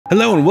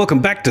Hello and welcome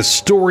back to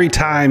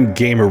Storytime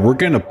Gamer. We're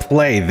gonna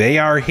play They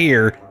Are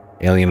Here,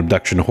 Alien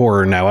Abduction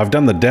Horror. Now, I've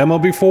done the demo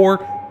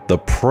before. The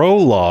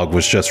prologue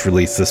was just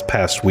released this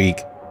past week.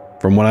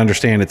 From what I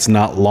understand, it's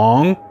not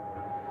long.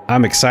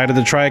 I'm excited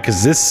to try it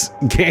because this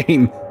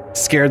game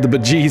scared the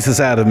bejesus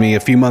out of me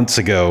a few months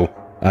ago.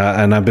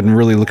 And I've been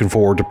really looking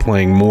forward to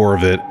playing more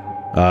of it.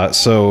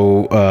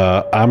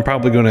 I'm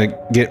probably gonna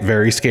get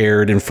very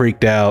scared and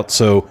freaked out,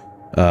 so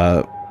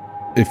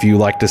if you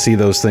like to see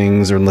those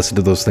things or listen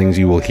to those things,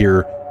 you will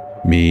hear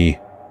me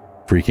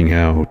freaking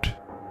out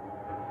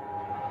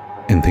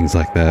and things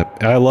like that.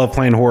 I love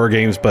playing horror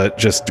games, but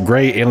just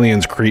gray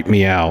aliens creep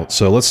me out.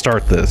 So let's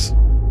start this.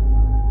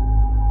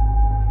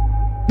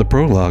 The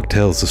prologue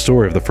tells the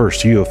story of the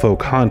first UFO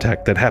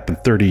contact that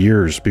happened 30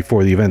 years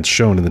before the events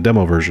shown in the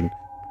demo version.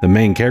 The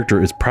main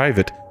character is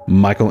Private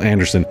Michael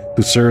Anderson,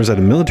 who serves at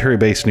a military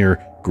base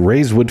near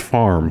Grayswood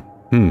Farm.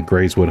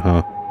 Grayswood,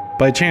 huh?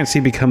 By chance, he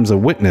becomes a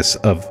witness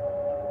of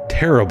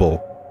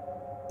terrible,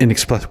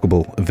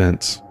 inexplicable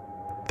events.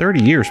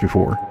 30 years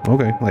before.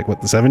 Okay, like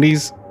what, the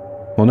 70s?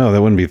 Well, no, that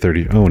wouldn't be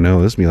 30. Oh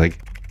no, this would be like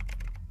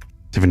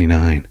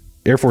 79.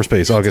 Air Force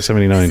Base, August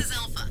 79. This is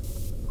Alpha.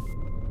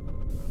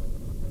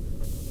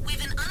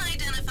 We've an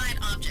unidentified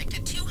object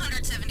at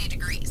 270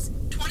 degrees.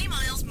 20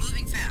 miles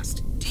moving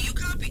fast. Do you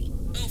copy?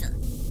 Over.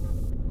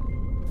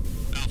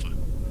 Alpha,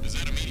 is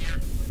that a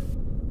meteor?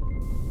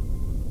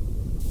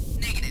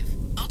 Negative.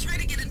 I'll try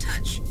to get in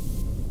touch.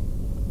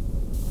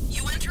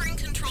 You entering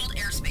controlled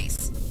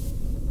airspace.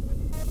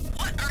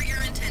 What are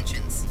your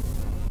intentions?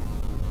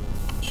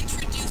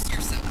 Introduce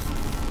yourself.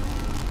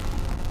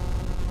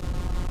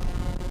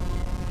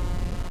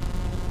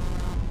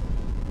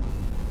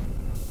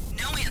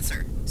 No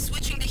answer.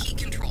 Switching to heat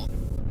control.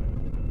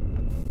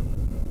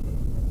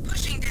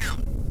 Pushing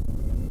down.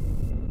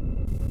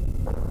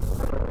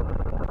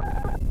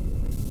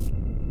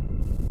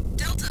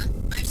 Delta,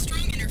 I've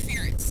strong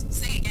interference.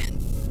 Say again.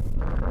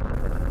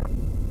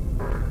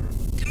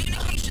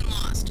 Communication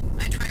lost.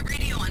 I try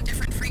radio on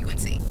different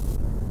frequency.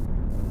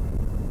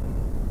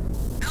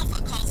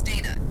 Alpha calls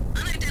data.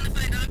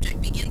 Unidentified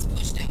object begins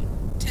pushdown.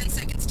 10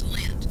 seconds to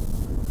land.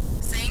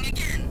 Saying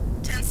again.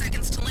 10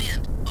 seconds to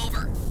land.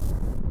 Over.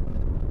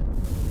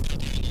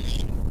 Delta on the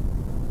line.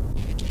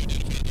 To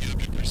identify the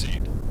object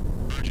received.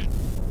 Urgent.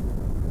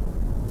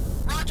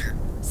 Roger.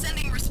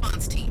 Sending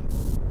response team.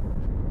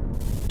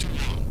 Too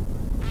long.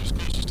 Who's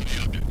closest to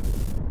the object?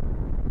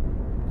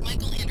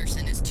 Michael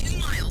Anderson is 2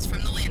 miles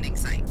from the landing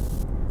site.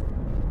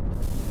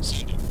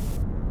 Sending.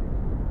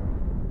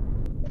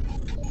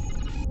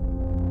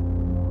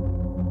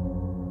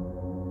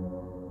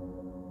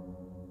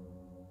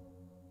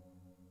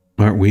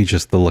 Aren't we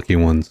just the lucky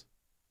ones?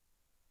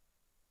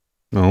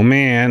 Oh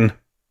man.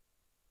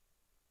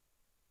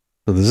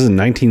 So this is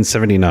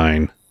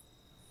 1979.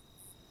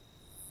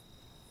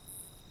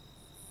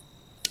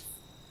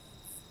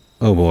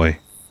 Oh boy.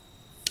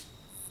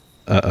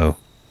 Uh-oh.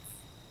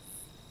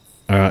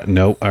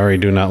 Nope, I already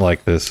do not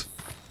like this.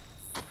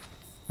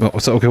 Oh,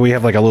 so, okay, we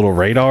have like a little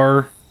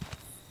radar.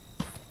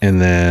 And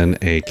then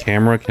a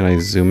camera. Can I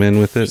zoom in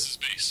with This it? is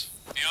base.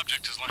 The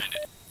object has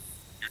landed.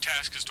 Your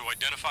task is to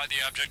identify the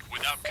object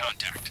without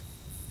contact.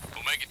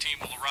 Omega team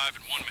will arrive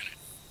in 1 minute.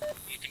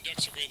 We'll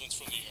conduct surveillance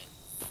from the air.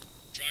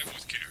 Drive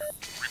with care.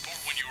 Report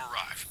when you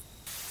arrive.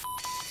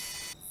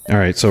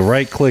 Alright, so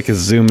right click is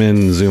zoom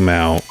in, zoom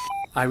out.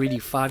 I read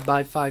you 5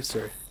 by 5,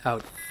 sir.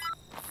 Out.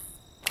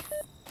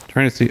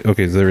 Trying to see.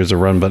 Okay, so there is a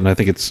run button. I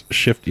think it's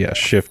shift. Yeah,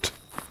 shift.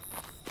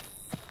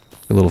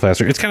 A little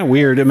faster. It's kind of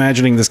weird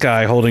imagining this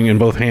guy holding in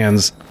both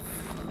hands.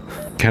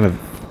 Kind of.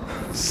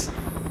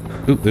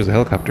 Ooh, there's a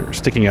helicopter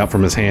sticking out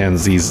from his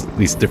hands.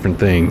 These different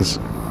things.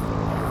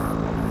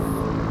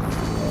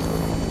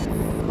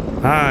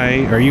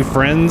 Hi, are you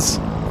friends?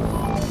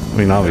 I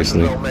mean,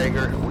 obviously. This is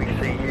Omega. We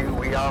see you.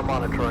 We are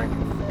monitoring.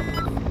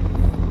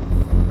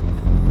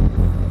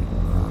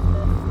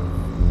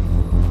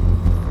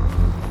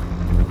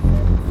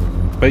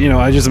 But you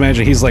know, I just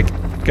imagine he's like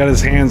got his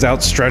hands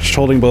outstretched,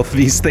 holding both of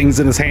these things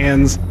in his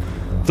hands.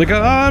 It's like,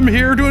 I'm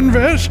here to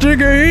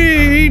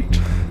investigate.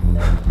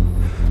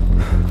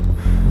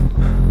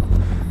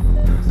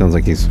 Sounds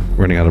like he's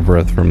running out of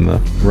breath from the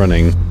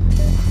running.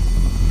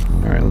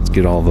 All right, let's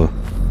get all the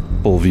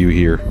full view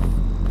here.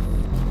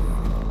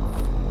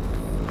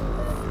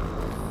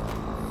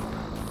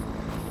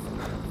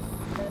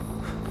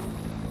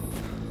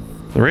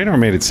 The radar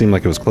made it seem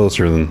like it was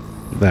closer than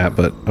that,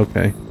 but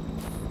okay.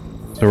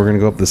 So we're gonna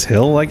go up this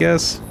hill, I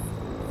guess?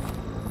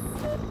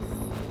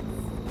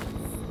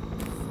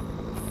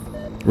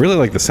 Really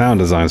like the sound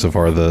design so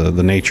far,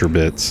 the nature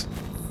bits.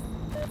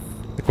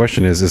 The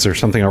question is there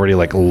something already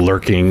like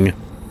lurking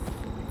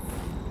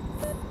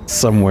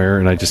somewhere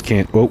and I just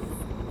can't... Whoa.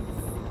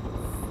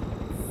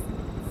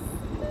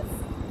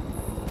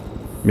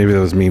 Maybe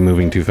that was me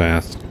moving too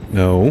fast.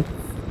 No.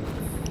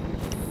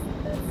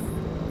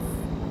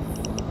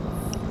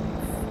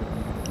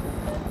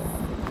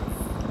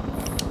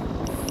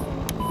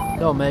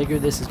 Omega,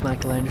 this is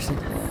Michael Anderson.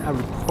 I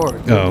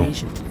report Oh.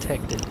 radiation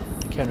detected.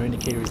 Counter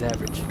indicator is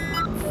average.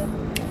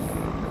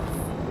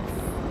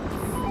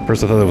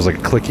 First I thought it was like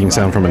a clicking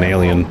sound from an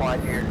alien.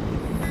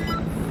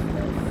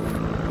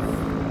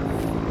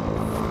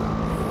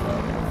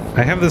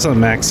 I have this on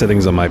max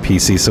settings on my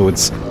PC, so it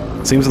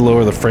seems to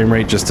lower the frame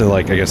rate just to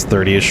like, I guess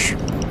 30-ish,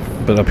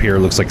 but up here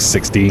it looks like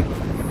 60.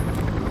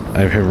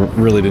 I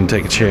really didn't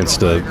take a chance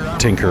to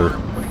tinker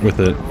with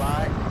it.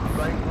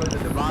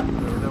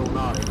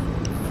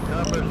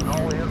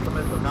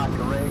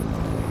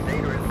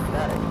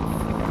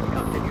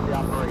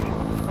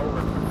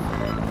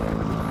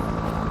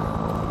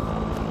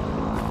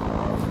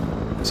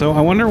 So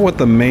I wonder what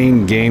the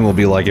main game will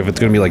be like, if it's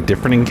going to be like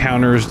different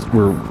encounters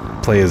where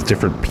play as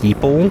different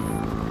people.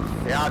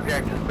 The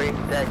object is being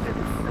detected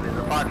and is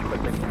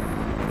approximately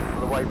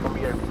away from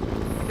you.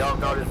 Don't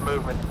notice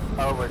movement.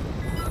 Over.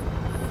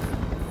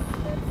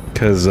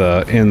 Because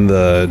in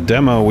the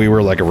demo we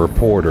were like a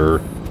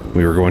reporter.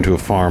 We were going to a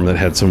farm that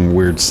had some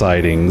weird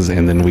sightings,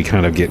 and then we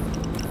kind of get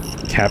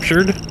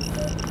captured.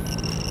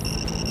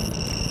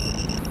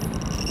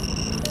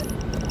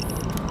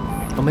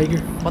 Omega,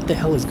 what the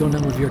hell is going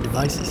on with your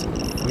devices?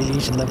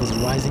 Radiation levels are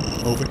rising.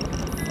 Over. It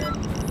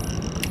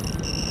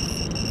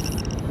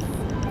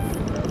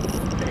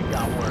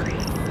got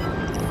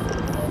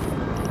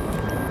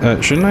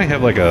worse. Shouldn't I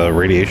have like a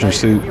radiation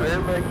suit? You hear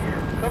me?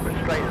 Something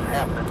strange is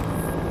happening.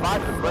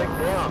 Lights that break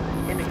down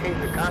indicates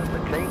they're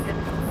constantly changing.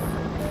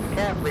 It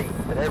can't be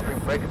that everything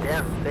breaks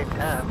down at the same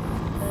time.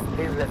 It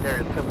seems that there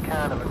is some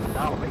kind of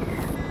anomaly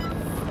here.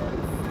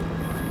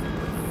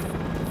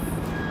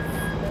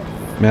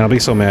 Man, I'll be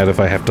so mad if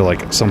I have to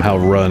like somehow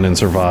run and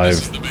survive.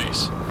 This is the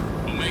base.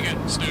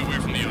 Omega, stay away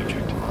from the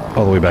object.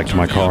 All the way back to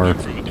my car.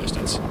 From a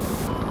distance.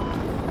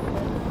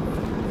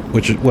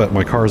 Which is what?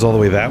 My car is all the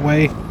way that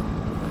way?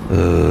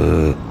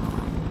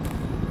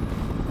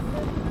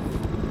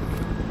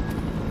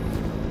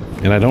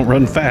 And I don't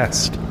run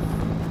fast.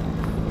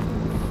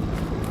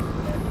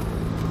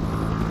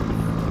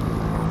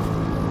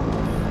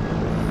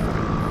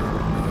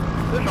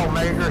 This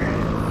Omega,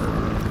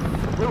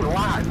 we were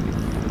live.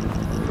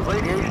 The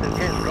radiation is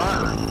getting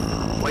stronger.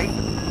 Wait,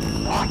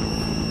 what?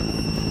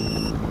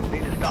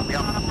 Need to stop you.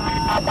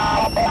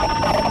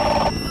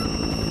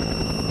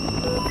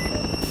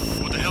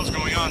 What the hell's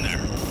going on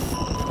there?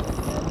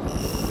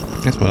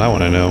 That's what I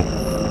want to know.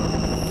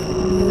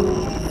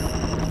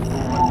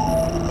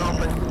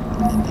 Something.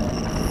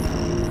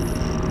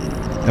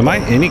 Am I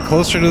any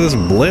closer to this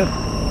blip?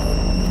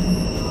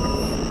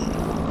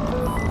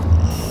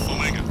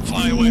 Omega,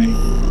 fly away.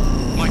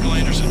 Michael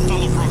Anderson,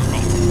 follow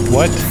protocol.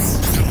 What?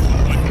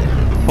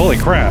 Holy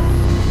crap.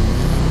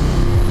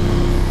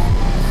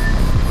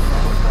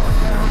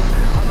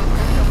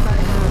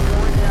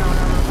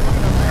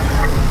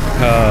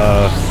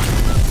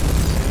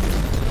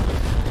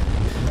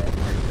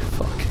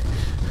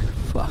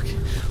 Fuck.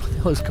 What the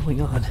hell is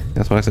going on?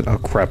 That's what I said. Oh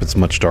crap, it's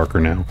much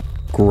darker now.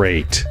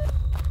 Great.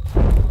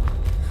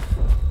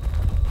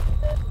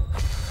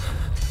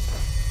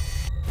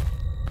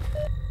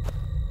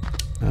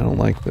 I don't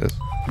like this.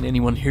 Can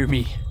anyone hear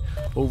me?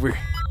 Over.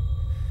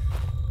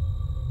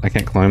 I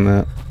can't climb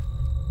that.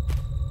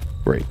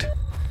 Great.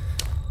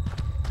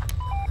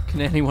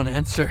 Can anyone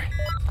answer?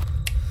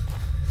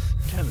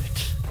 Damn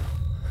it.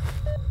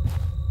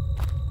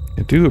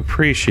 I do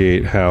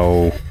appreciate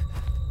how...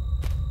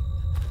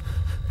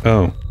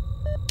 Oh.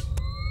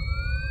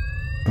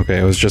 Okay,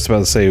 I was just about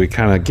to say we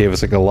kind of gave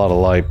us like a lot of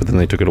light, but then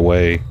they took it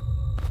away.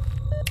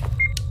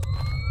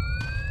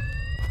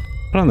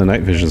 Put on the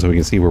night vision so we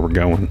can see where we're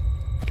going.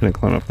 Can I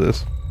climb up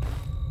this?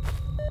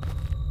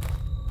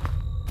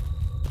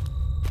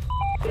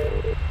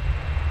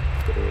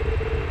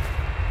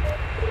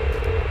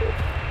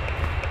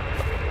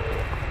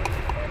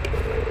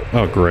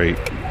 Oh, great.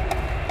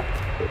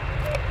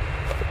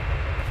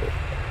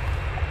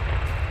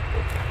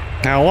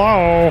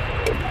 Hello?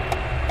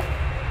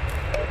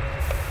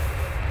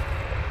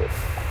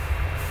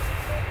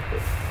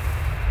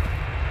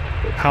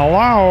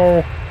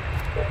 Hello?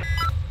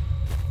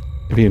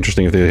 It'd be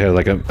interesting if they had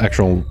like an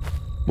actual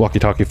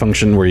walkie-talkie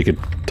function where you could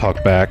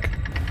talk back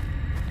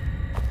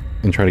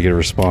and try to get a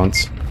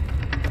response.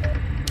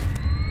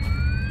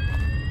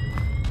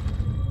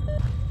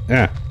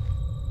 Yeah.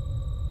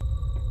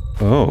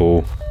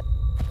 Oh.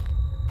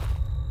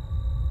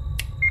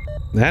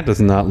 That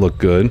does not look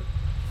good.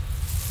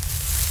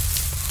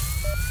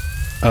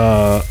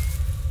 I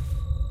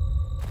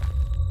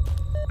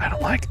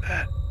don't like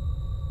that.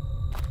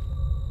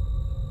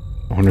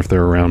 I wonder if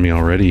they're around me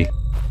already.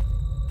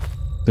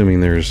 Assuming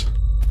there's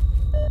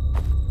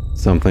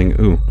something.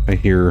 Ooh, I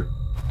hear...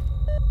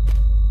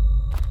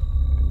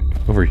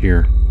 over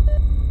here.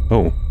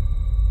 Oh.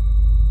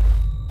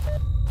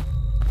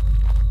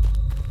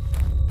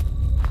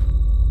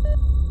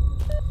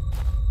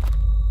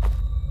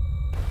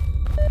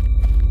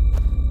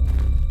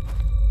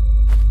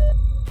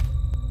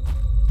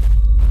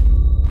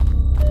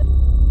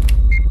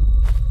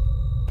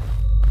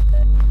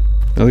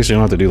 At least you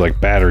don't have to do like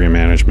battery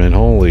management.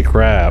 Holy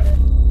crap. God,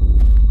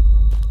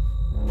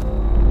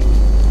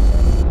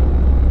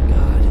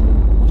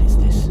 what is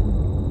this?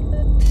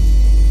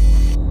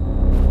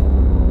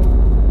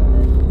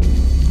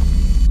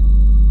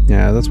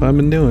 Yeah, that's what I've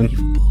been doing.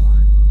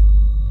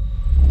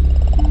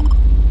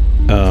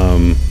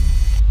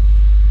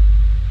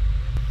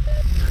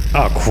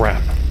 Oh,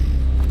 crap.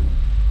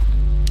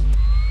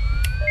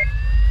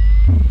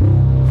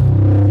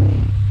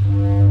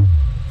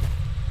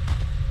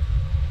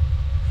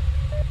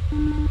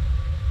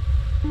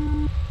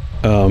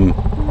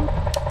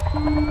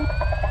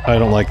 I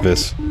don't like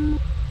this.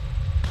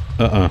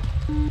 No,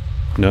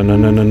 no, no,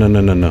 no, no, no,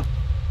 no, no.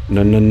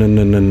 No, no, no,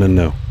 no, no, no,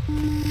 no.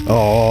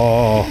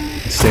 Oh,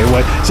 stay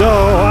away.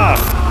 So,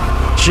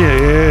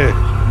 shit.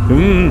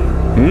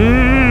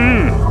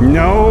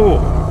 No.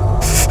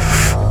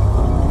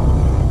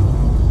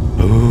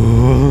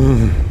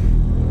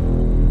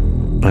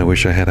 I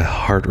wish I had a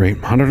heart rate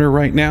monitor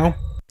right now,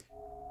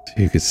 so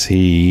you could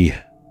see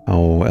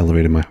how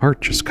elevated my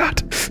heart just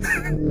got.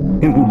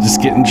 I'm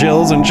just getting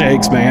chills and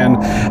shakes, man.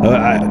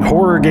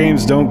 Horror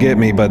games don't get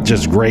me, but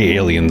just gray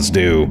aliens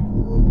do.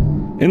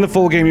 In the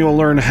full game, you will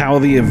learn how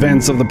the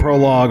events of the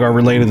prologue are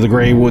related to the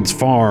Grayswood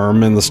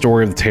Farm and the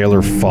story of the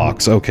Taylor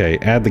Fox. Okay,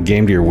 add the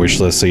game to your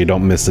wishlist so you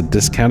don't miss a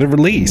discounted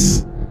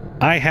release.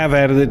 I have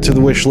added it to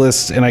the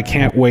wishlist, and I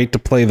can't wait to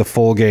play the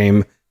full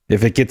game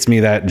if it gets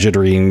me that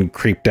jittery and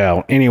creeped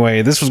out.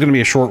 Anyway, this was going to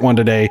be a short one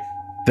today.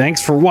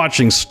 Thanks for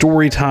watching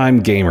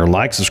Storytime Gamer.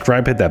 Like,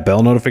 subscribe, hit that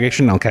bell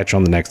notification, and I'll catch you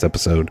on the next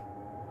episode.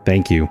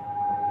 Thank you.